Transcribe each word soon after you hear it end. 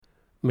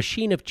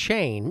Machine of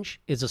Change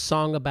is a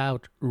song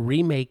about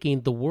remaking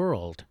the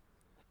world.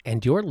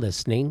 And you're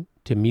listening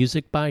to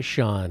Music by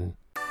Sean.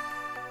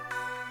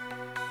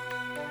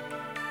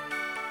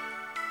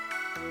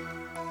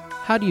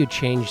 How do you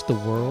change the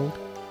world?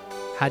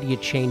 How do you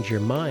change your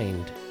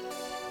mind?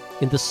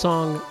 In the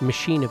song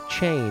Machine of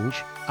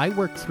Change, I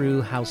work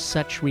through how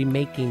such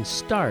remaking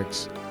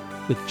starts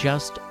with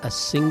just a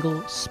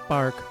single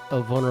spark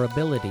of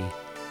vulnerability,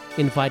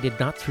 invited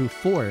not through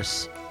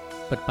force,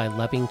 but by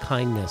loving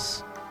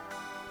kindness.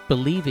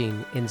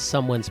 Believing in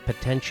someone's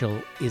potential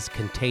is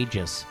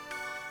contagious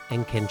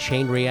and can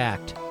chain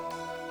react,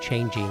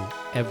 changing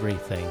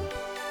everything.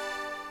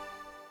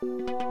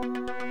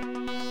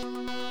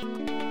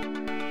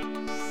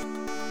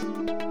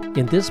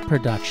 In this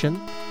production,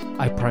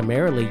 I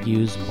primarily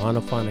use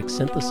monophonic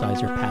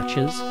synthesizer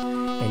patches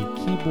and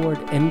keyboard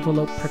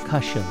envelope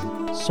percussion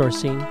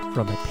sourcing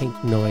from a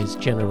pink noise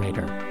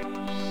generator.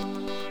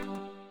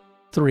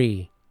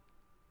 3,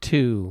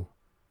 2,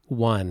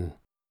 1.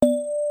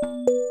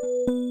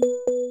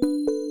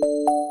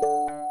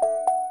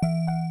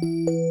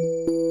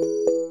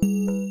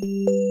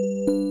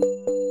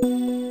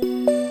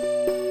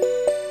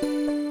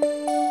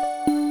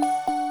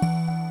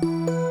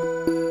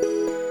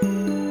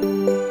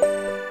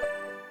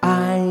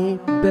 I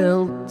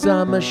built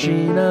a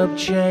machine of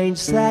change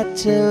set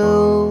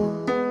to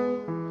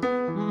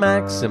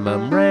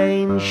maximum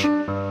range,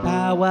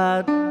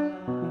 powered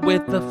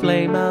with the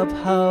flame of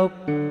hope.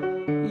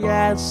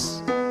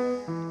 Yes,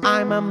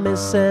 I'm a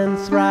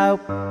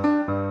misanthrope.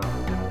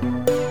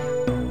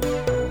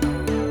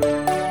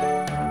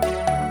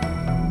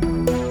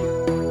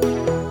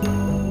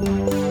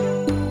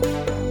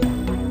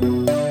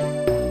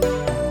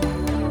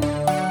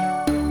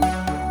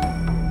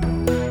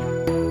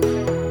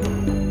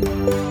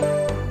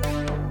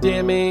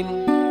 Dimming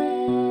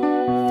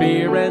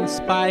fear and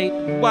spite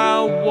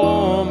while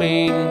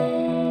warming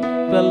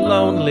the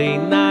lonely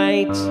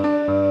night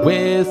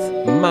with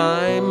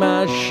my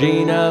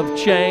machine of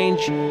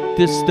change.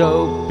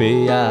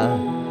 Dystopia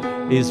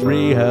is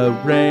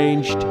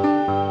rearranged.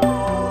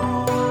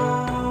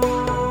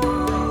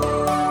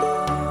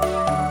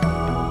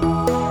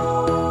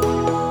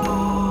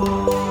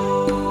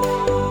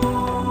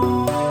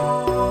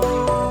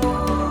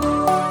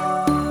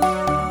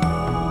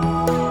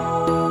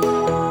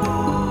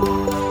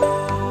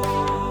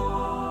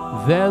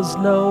 There's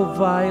no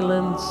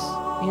violence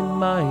in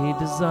my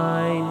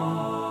design.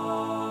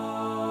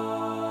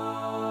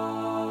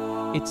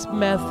 Its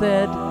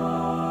method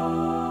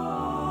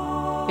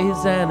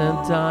is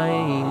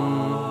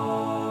anodyne.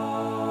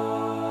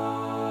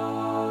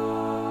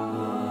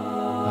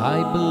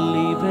 I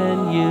believe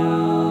in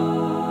you.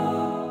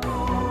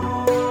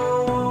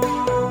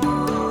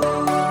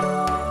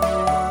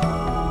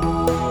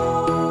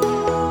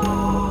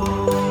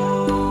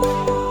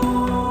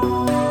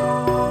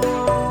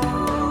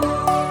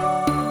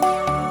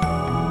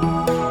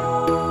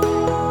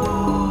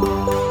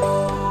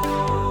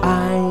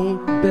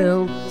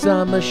 Built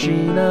a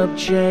machine of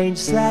change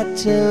set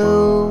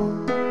to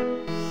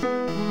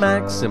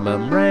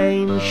maximum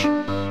range,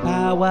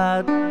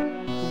 powered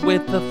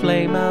with the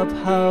flame of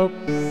hope.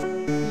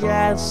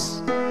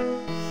 Yes,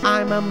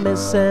 I'm a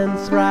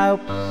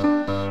misanthrope.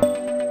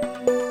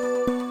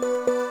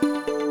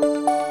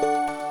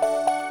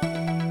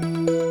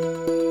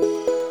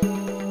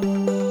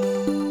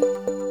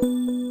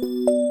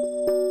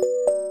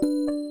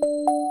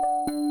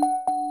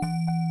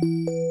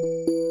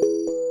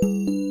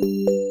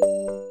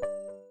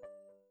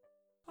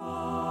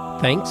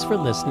 Thanks for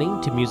listening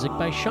to Music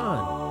by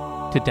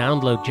Sean. To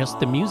download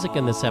just the music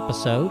in this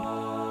episode,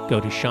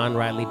 go to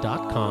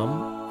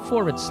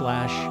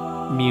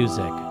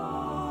SeanRiley.com/music.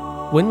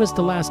 When was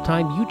the last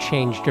time you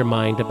changed your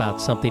mind about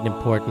something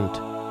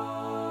important?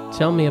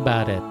 Tell me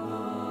about it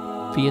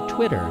via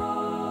Twitter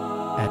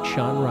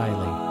 @Sean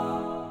Riley.